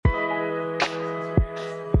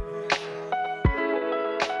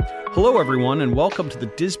Hello, everyone, and welcome to the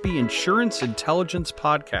DISB Insurance Intelligence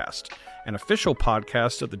Podcast, an official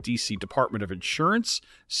podcast of the DC Department of Insurance,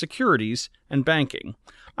 Securities, and Banking.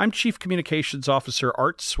 I'm Chief Communications Officer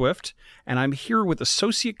Art Swift, and I'm here with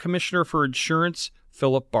Associate Commissioner for Insurance,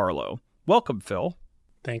 Phillip Barlow. Welcome, Phil.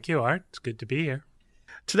 Thank you, Art. It's good to be here.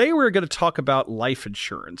 Today, we're going to talk about life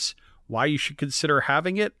insurance, why you should consider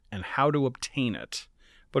having it, and how to obtain it.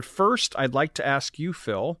 But first, I'd like to ask you,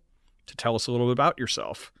 Phil, to tell us a little bit about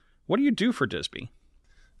yourself. What do you do for DISB?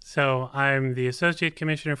 So I'm the Associate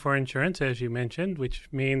Commissioner for Insurance, as you mentioned, which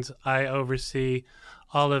means I oversee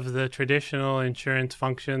all of the traditional insurance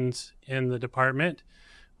functions in the department,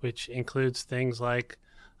 which includes things like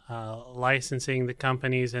licensing the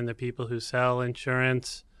companies and the people who sell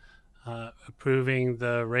insurance, approving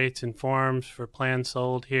the rates and forms for plans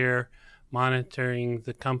sold here, monitoring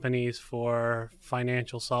the companies for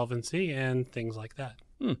financial solvency, and things like that.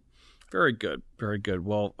 Very good. Very good.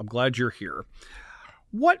 Well, I'm glad you're here.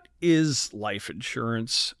 What is life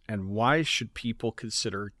insurance and why should people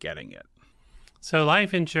consider getting it? So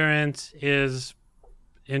life insurance is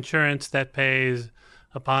insurance that pays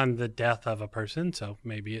upon the death of a person. So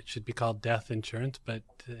maybe it should be called death insurance, but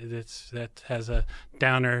that has a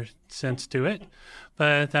downer sense to it.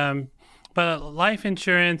 But life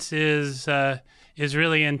insurance is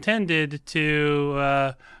really intended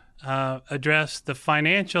to address the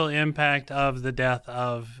financial impact of the death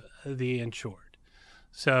of the insured.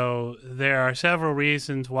 So there are several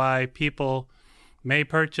reasons why people may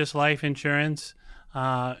purchase life insurance.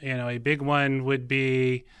 A big one would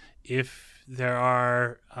be if there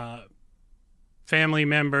are family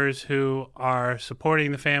members who are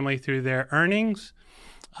supporting the family through their earnings,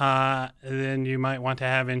 then you might want to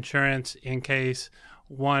have insurance in case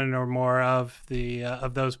one or more of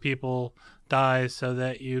those people dies, so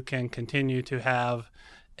that you can continue to have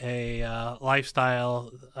a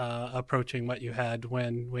lifestyle approaching what you had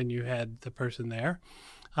when you had the person there.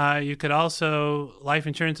 Life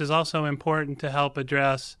insurance is also important to help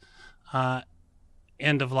address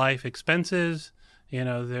end-of-life expenses.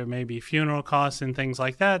 There may be funeral costs and things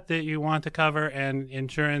like that you want to cover, and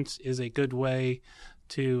insurance is a good way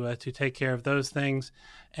to take care of those things.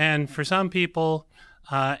 And for some people,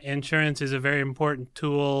 insurance is a very important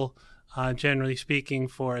tool, generally speaking,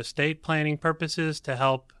 for estate planning purposes, to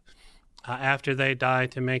help after they die,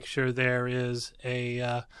 to make sure there is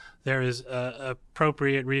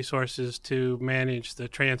appropriate resources to manage the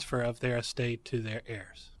transfer of their estate to their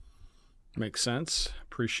heirs. Makes sense.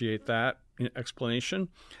 Appreciate that explanation.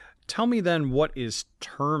 Tell me then, what is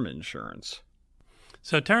term insurance?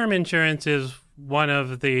 So term insurance is one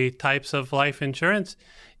of the types of life insurance.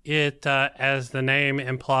 It, as the name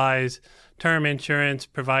implies, term insurance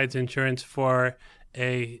provides insurance for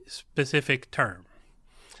a specific term.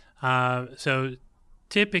 So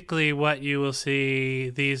typically what you will see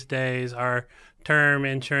these days are term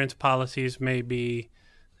insurance policies may be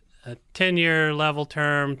a 10-year level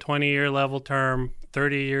term, 20-year level term,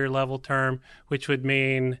 30-year level term, which would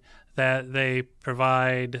mean that they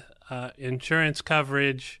provide insurance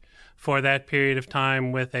coverage for that period of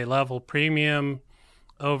time with a level premium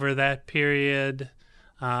over that period.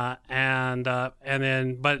 But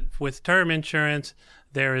with term insurance,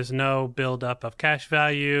 there is no buildup of cash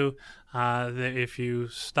value. If you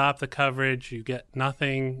stop the coverage, you get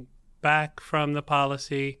nothing back from the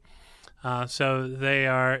policy. It's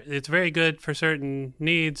very good for certain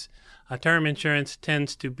needs. Term insurance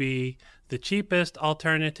tends to be the cheapest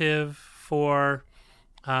alternative for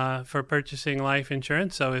purchasing life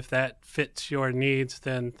insurance. So if that fits your needs,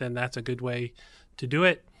 then that's a good way to do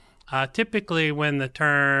it. Typically, when the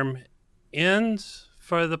term ends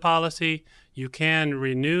for the policy, you can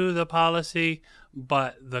renew the policy,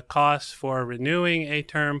 but the costs for renewing a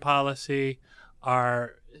term policy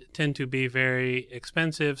tend to be very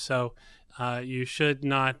expensive. So you should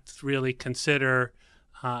not really consider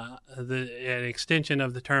an extension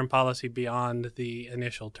of the term policy beyond the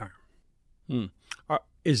initial term.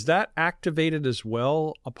 Is that activated as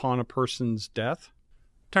well upon a person's death?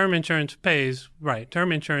 Term insurance pays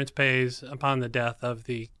upon the death of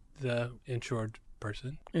the insured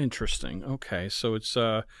person. Interesting. Okay, so it's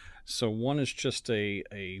so one is just a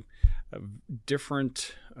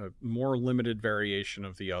different, more limited variation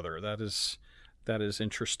of the other. That is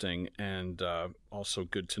interesting and also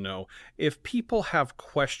good to know. If people have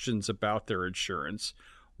questions about their insurance,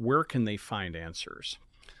 where can they find answers?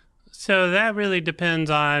 So that really depends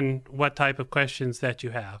on what type of questions that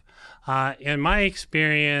you have. In my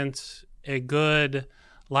experience, a good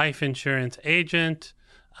life insurance agent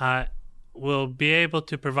will be able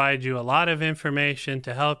to provide you a lot of information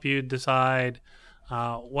to help you decide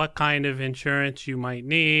what kind of insurance you might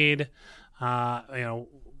need,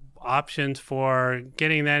 options for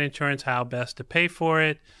getting that insurance, how best to pay for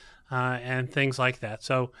it, and things like that.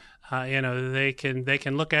 So, they can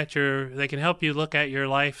help you look at your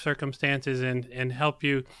life circumstances and help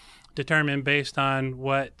you determine based on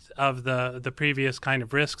what of the previous kind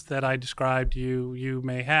of risks that I described you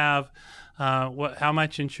may have, how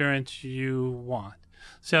much insurance you want.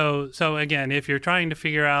 So again, if you're trying to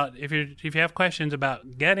figure out if you have questions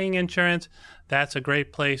about getting insurance, that's a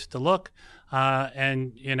great place to look.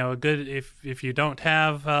 And if you don't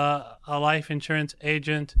have a life insurance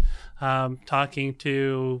agent, talking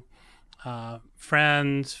to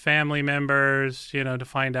friends, family members, to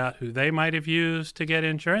find out who they might have used to get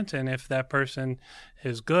insurance, and if that person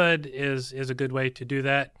is good, is a good way to do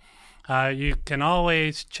that. You can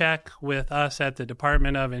always check with us at the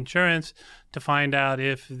Department of Insurance to find out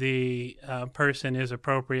if the person is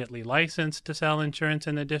appropriately licensed to sell insurance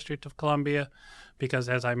in the District of Columbia, because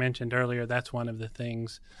as I mentioned earlier, that's one of the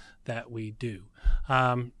things that we do.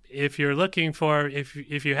 If you're looking for,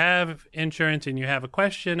 if you have insurance and you have a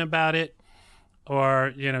question about it,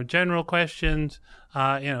 or general questions,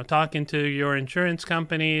 talking to your insurance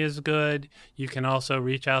company is good. You can also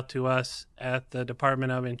reach out to us at the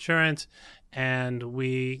Department of Insurance, and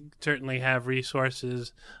we certainly have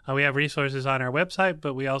resources. We have resources on our website,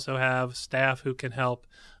 but we also have staff who can help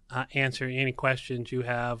answer any questions you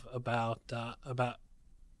have about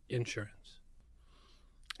insurance.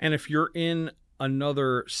 And if you're in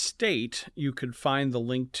another state, you could find the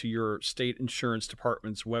link to your state insurance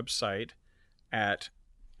department's website at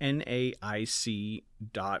naic.org,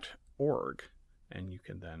 and you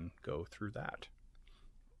can then go through that.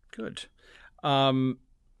 Good. So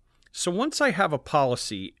once I have a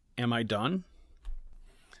policy, am I done?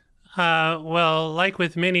 Well, like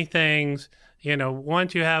with many things,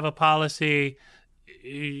 once you have a policy,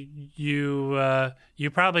 you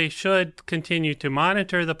probably should continue to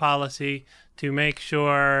monitor the policy to make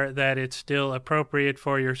sure that it's still appropriate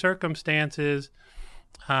for your circumstances,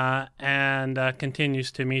 and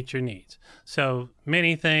continues to meet your needs. So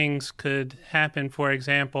many things could happen. For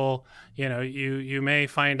example, you may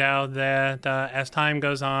find out that as time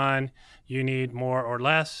goes on, you need more or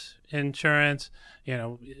less insurance.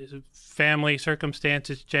 Family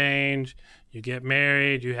circumstances change. You get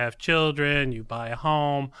married, you have children, you buy a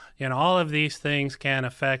home. All of these things can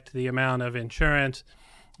affect the amount of insurance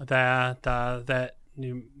that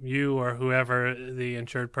you or whoever the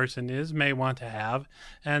insured person is may want to have.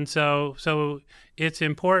 And so it's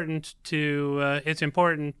important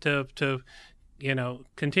to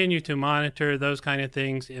continue to monitor those kind of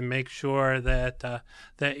things and make sure that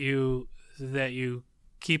you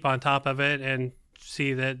keep on top of it and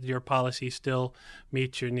see that your policy still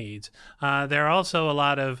meets your needs. There are also a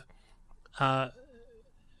lot of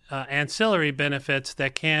ancillary benefits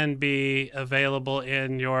that can be available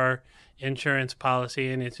in your insurance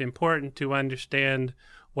policy, and it's important to understand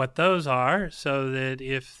what those are, so that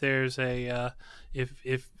if there's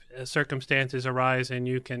if circumstances arise and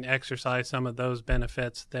you can exercise some of those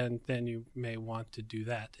benefits, then you may want to do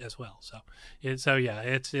that as well. It's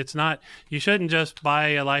not, you shouldn't just buy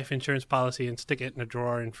a life insurance policy and stick it in a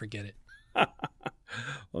drawer and forget it.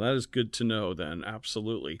 Well, that is good to know then.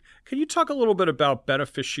 Absolutely. Can you talk a little bit about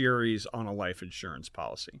beneficiaries on a life insurance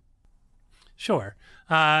policy? Sure.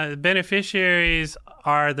 Beneficiaries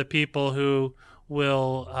are the people who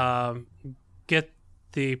will get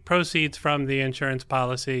the proceeds from the insurance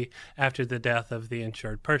policy after the death of the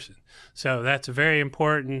insured person. So that's a very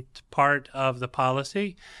important part of the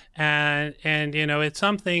policy. And it's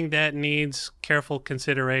something that needs careful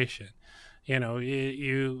consideration.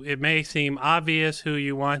 It may seem obvious who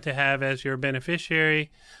you want to have as your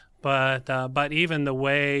beneficiary, but even the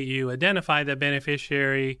way you identify the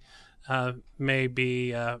beneficiary may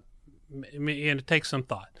be, take some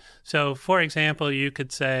thought. So, for example, you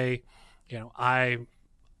could say,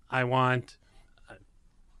 I want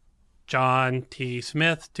John T.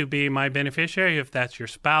 Smith to be my beneficiary, if that's your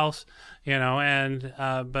spouse,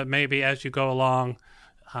 but maybe as you go along,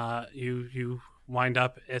 you wind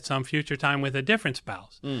up at some future time with a different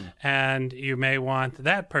spouse, and you may want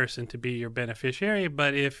that person to be your beneficiary.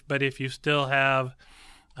 But if you still have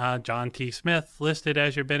John T. Smith listed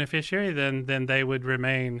as your beneficiary, then they would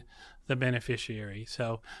remain the beneficiary.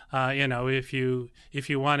 So, if you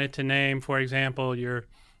wanted to name, for example, your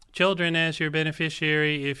children as your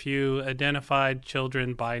beneficiary, if you identified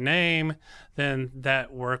children by name, then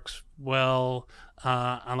that works well,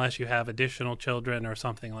 unless you have additional children or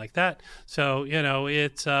something like that. So,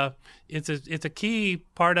 it's a key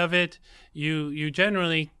part of it. You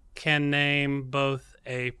generally can name both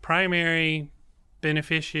a primary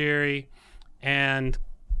beneficiary and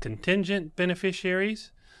contingent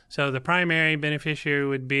beneficiaries. So the primary beneficiary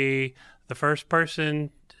would be the first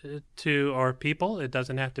person or people. It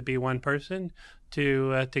doesn't have to be one person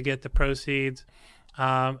to get the proceeds.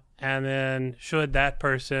 And then should that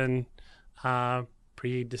person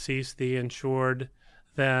predecease the insured,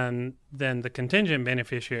 then the contingent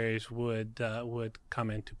beneficiaries would come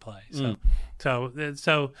into play.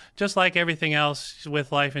 So just like everything else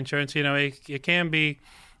with life insurance, it can be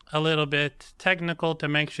a little bit technical to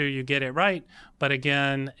make sure you get it right. But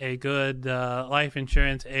again, a good life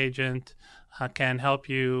insurance agent can help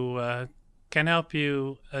you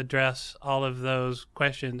address all of those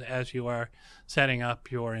questions as you are setting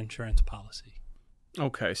up your insurance policy.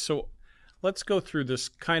 Okay, so let's go through this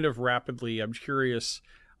kind of rapidly. I'm curious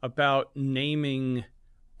about naming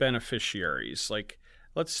beneficiaries. Like,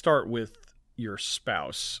 let's start with your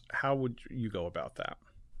spouse. How would you go about that?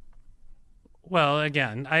 Well,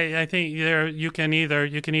 again, I think you can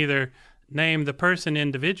either name the person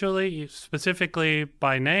individually, specifically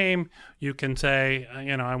by name. You can say,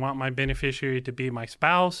 I want my beneficiary to be my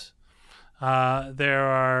spouse. There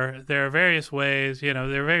are various ways. There are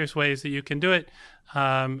various ways that you can do it.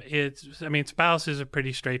 Spouse is a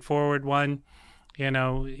pretty straightforward one.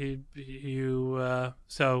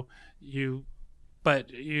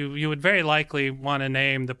 But you would very likely want to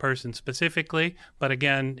name the person specifically. But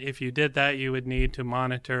again, if you did that, you would need to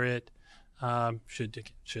monitor it.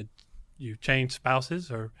 Should you change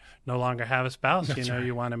spouses or no longer have a spouse? That's right.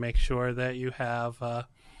 You want to make sure that you have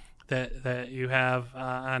that you have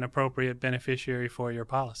an appropriate beneficiary for your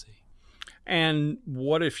policy. And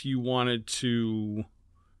what if you wanted to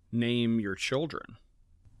name your children?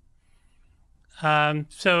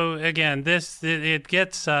 So again, it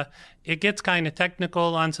gets kind of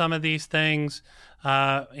technical on some of these things.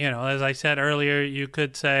 As I said earlier, you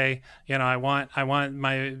could say, I want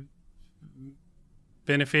my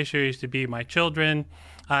beneficiaries to be my children.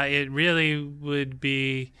 It really would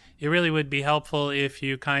be helpful if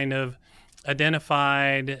you kind of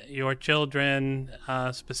identified your children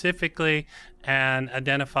specifically and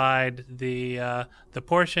identified the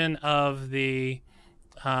portion of the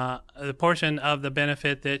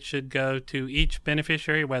benefit that should go to each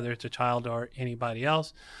beneficiary, whether it's a child or anybody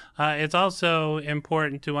else. It's also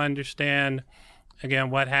important to understand, again,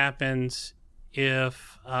 what happens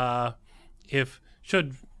if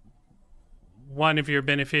should one of your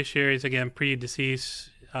beneficiaries, again, predecease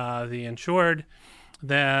the insured,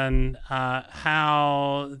 then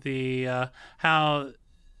how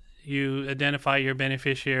you identify your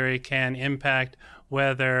beneficiary can impact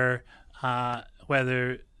whether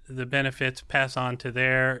the benefits pass on to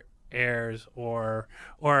their heirs or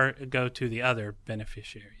go to the other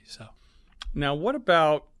beneficiary. So, now what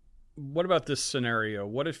about this scenario?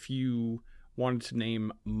 What if you wanted to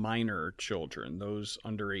name minor children, those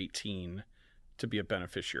under 18, to be a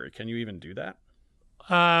beneficiary? Can you even do that?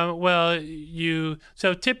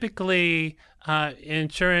 So typically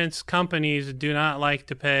insurance companies do not like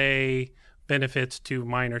to pay benefits to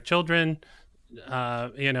minor children.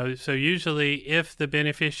 So usually if the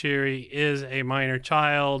beneficiary is a minor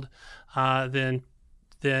child, then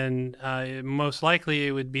most likely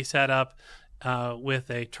it would be set up with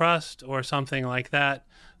a trust or something like that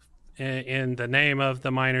in the name of the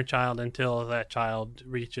minor child until that child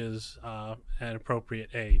reaches an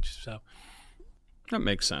appropriate age. So that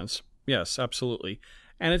makes sense. Yes, absolutely.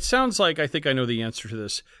 And it sounds like, I think I know the answer to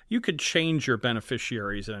this, you could change your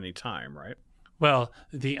beneficiaries at any time, right? Well,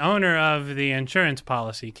 the owner of the insurance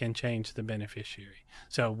policy can change the beneficiary.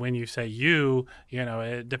 So when you say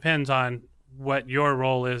it depends on what your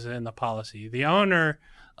role is in the policy. The owner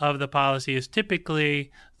of the policy is typically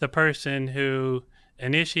the person who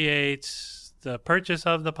initiates the purchase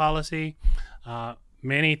of the policy.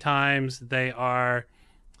 Many times they are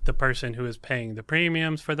the person who is paying the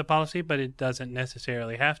premiums for the policy, but it doesn't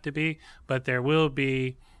necessarily have to be. But there will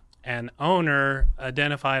be an owner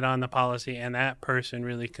identified on the policy, and that person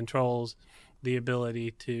really controls the ability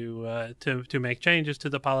to make changes to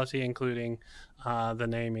the policy, including the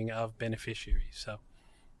naming of beneficiaries. So,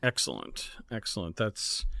 excellent.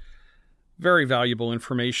 That's very valuable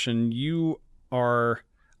information. You are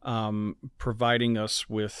providing us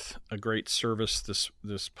with a great service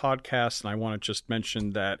this podcast, and I want to just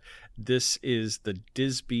mention that this is the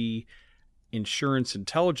DISB Insurance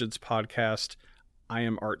Intelligence Podcast. I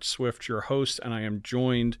am Art Swift, your host, and I am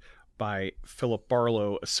joined by Phillip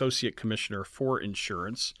Barlow, Associate Commissioner for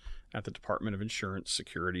Insurance at the Department of Insurance,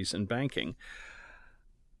 Securities, and Banking.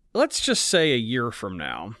 Let's just say a year from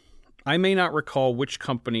now, I may not recall which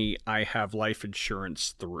company I have life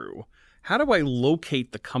insurance through. how do I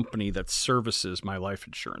locate the company that services my life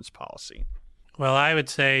insurance policy? Well, I would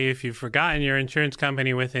say if you've forgotten your insurance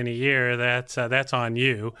company within a year, that's on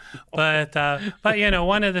you. But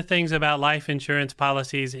one of the things about life insurance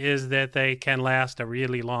policies is that they can last a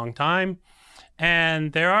really long time,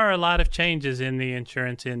 and there are a lot of changes in the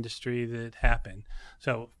insurance industry that happen.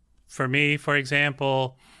 So, for me, for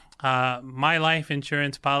example, my life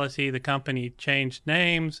insurance policy, the company changed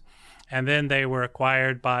names, and then they were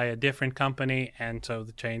acquired by a different company, and so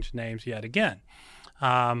they changed names yet again.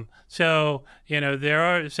 It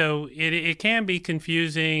can be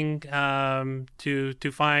confusing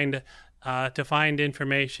to find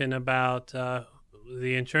information about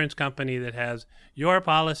the insurance company that has your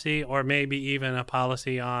policy, or maybe even a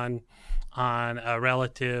policy on a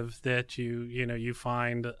relative that you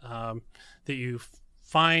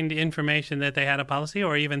find information that they had a policy,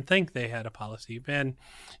 or even think they had a policy. And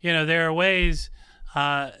there are ways.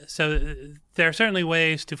 So there are certainly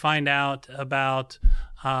ways to find out about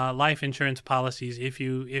life insurance policies if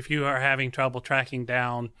you are having trouble tracking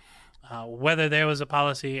down whether there was a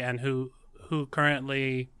policy and who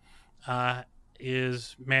currently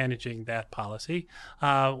is managing that policy.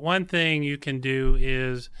 One thing you can do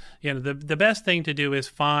is, the best thing to do is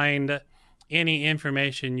find any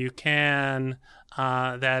information you can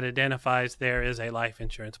that identifies there is a life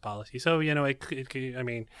insurance policy. So, it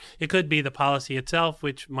could be the policy itself,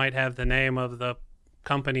 which might have the name of the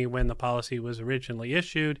company when the policy was originally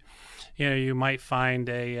issued. You might find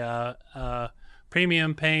a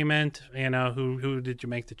premium payment, who did you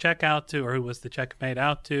make the check out to, or who was the check made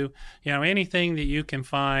out to? Anything that you can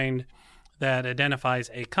find that identifies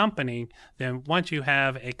a company. Then once you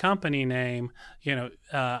have a company name,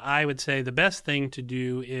 I would say the best thing to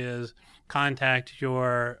do is contact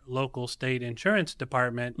your local state insurance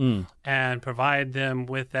department and provide them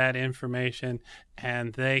with that information,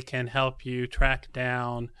 and they can help you track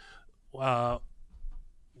down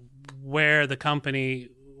where the company,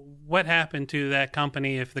 what happened to that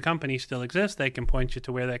company. If the company still exists, they can point you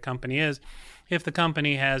to where that company is. If the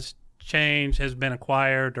company has changed, has been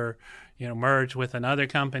acquired, or merged with another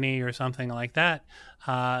company or something like that,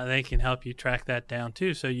 they can help you track that down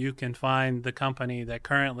too, so you can find the company that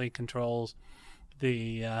currently controls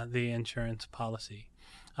the insurance policy.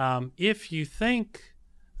 If you think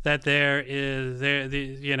that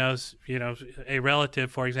a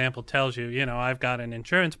relative, for example, tells you, I've got an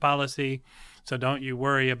insurance policy, so don't you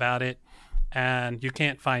worry about it, and you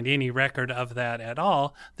can't find any record of that at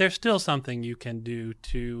all, there's still something you can do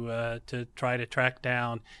to try to track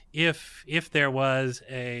down if there was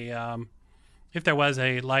a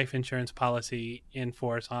life insurance policy in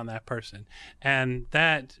force on that person. And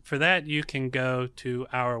for that you can go to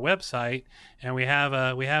our website, and we have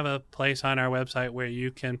a place on our website where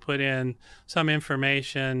you can put in some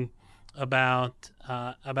information about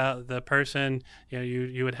the person.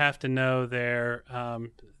 You would have to know their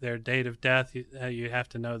date of death. You have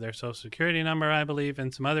to know their social security number, I believe,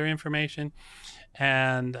 and some other information.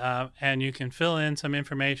 And you can fill in some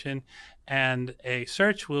information, and a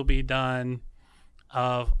search will be done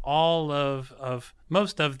of all of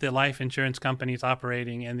most of the life insurance companies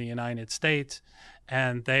operating in the United States,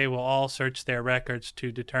 and they will all search their records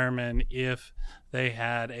to determine if they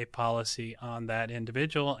had a policy on that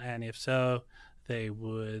individual, and if so, they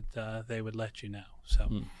would let you know.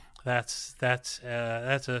 So that's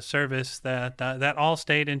a service that all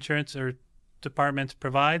state insurance or departments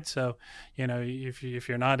provide. So, if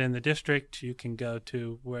you're not in the district, you can go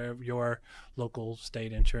to where your local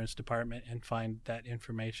state insurance department and find that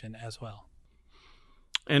information as well.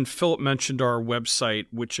 And Philip mentioned our website,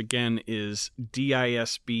 which again is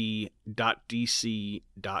disb.dc.gov,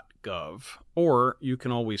 or you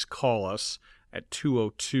can always call us at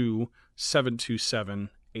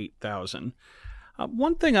 202-727-8000.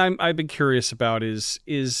 One thing I've been curious about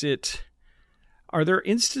are there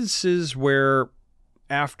instances where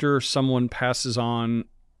after someone passes on,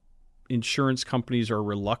 insurance companies are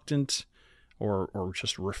reluctant or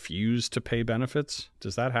just refuse to pay benefits?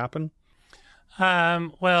 Does that happen?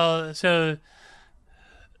 Well, so,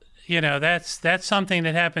 that's something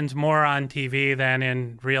that happens more on TV than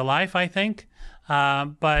in real life, I think.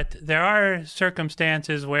 But there are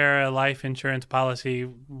circumstances where a life insurance policy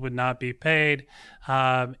would not be paid.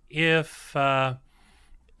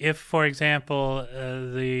 If, for example,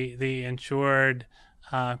 the insured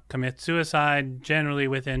commits suicide, generally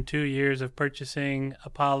within 2 years of purchasing a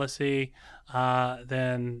policy,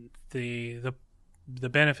 then the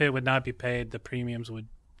benefit would not be paid. The premiums would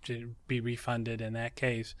be refunded in that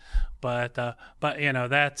case. But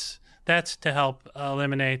that's to help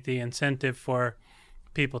eliminate the incentive for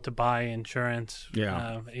people to buy insurance.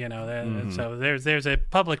 Yeah. So there's a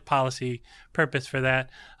public policy purpose for that.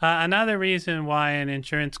 Another reason why an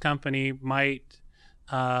insurance company might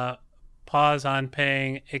pause on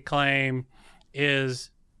paying a claim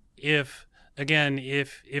is if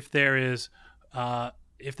there is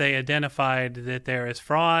if they identified that there is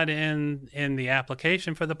fraud in the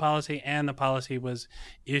application for the policy and the policy was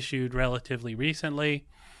issued relatively recently,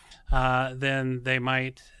 then they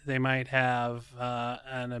might have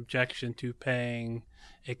an objection to paying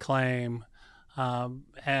a claim.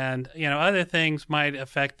 And other things might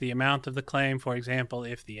affect the amount of the claim. For example,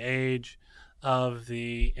 if the age of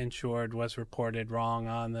the insured was reported wrong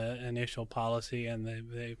on the initial policy and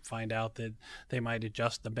they find out that they might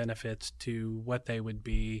adjust the benefits to what they would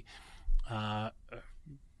be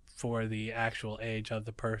for the actual age of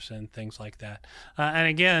the person, things like that. And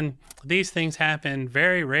again, these things happen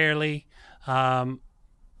very rarely. But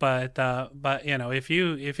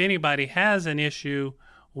if anybody has an issue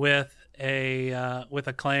with a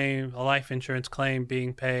claim, a life insurance claim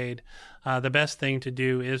being paid, the best thing to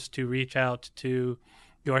do is to reach out to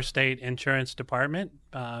your state insurance department,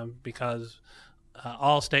 because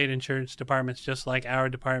all state insurance departments, just like our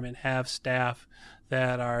department, have staff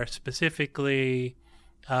that are specifically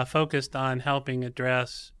focused on helping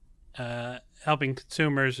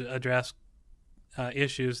consumers address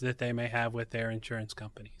issues that they may have with their insurance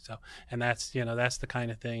company. So, and that's the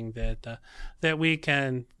kind of thing that we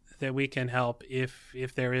can help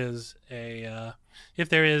if there is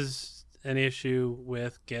an issue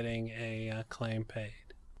with getting a claim paid.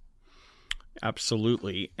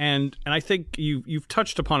 Absolutely. And I think you've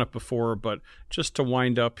touched upon it before, but just to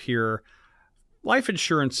wind up here, life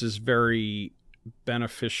insurance is very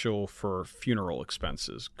beneficial for funeral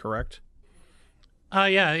expenses, correct?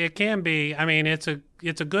 Yeah, it can be. I mean, it's a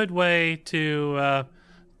good way to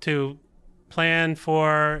plan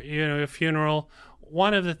for a funeral.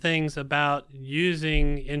 One of the things about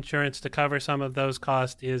using insurance to cover some of those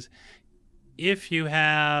costs is if you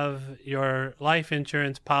have your life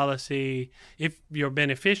insurance policy, if your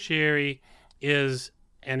beneficiary is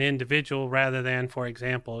an individual rather than, for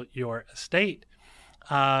example, your estate,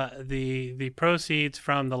 the proceeds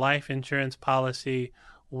from the life insurance policy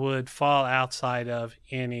would fall outside of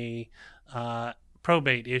any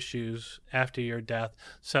probate issues after your death.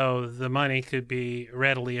 So the money could be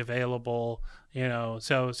readily available,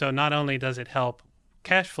 so not only does it help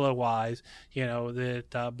cash flow wise,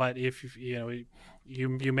 but if you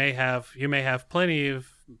may have plenty of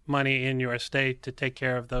money in your estate to take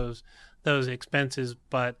care of those expenses,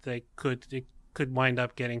 but it could wind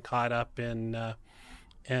up getting caught up in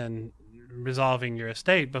resolving your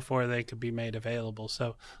estate before they could be made available.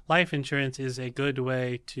 So life insurance is a good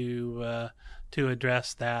way to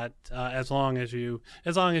address that, as long as you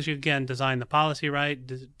again design the policy right,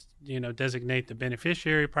 designate the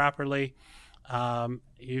beneficiary properly.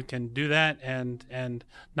 You can do that, and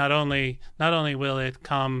not only will it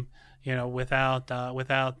come without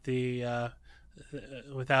the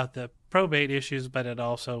probate issues, but it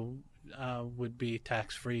also would be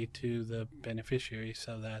tax free to the beneficiary.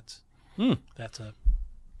 So that's a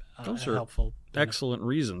helpful. Excellent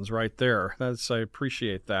reasons right there. I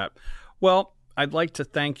appreciate that. Well, I'd like to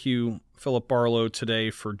thank you, Phillip Barlow,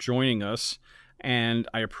 today for joining us, and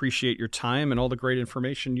I appreciate your time and all the great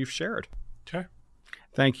information you've shared. Sure.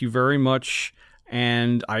 Thank you very much.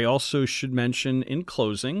 And I also should mention in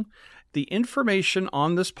closing, the information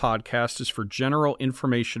on this podcast is for general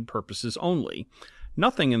information purposes only.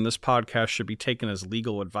 Nothing in this podcast should be taken as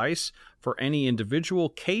legal advice for any individual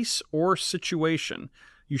case or situation.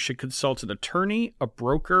 You should consult an attorney, a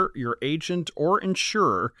broker, your agent, or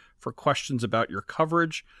insurer for questions about your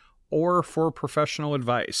coverage or for professional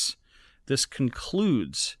advice. This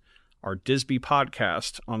concludes our DISB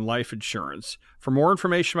podcast on life insurance. For more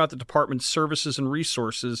information about the department's services and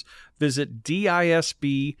resources, visit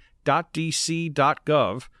disb.dc.gov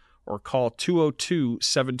or call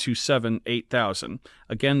 202-727-8000.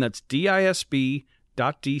 Again, that's disb.dc.gov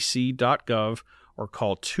or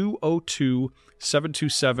call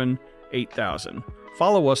 202-727-8000.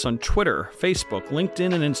 Follow us on Twitter, Facebook,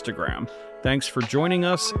 LinkedIn, and Instagram. Thanks for joining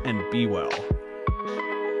us, and be well.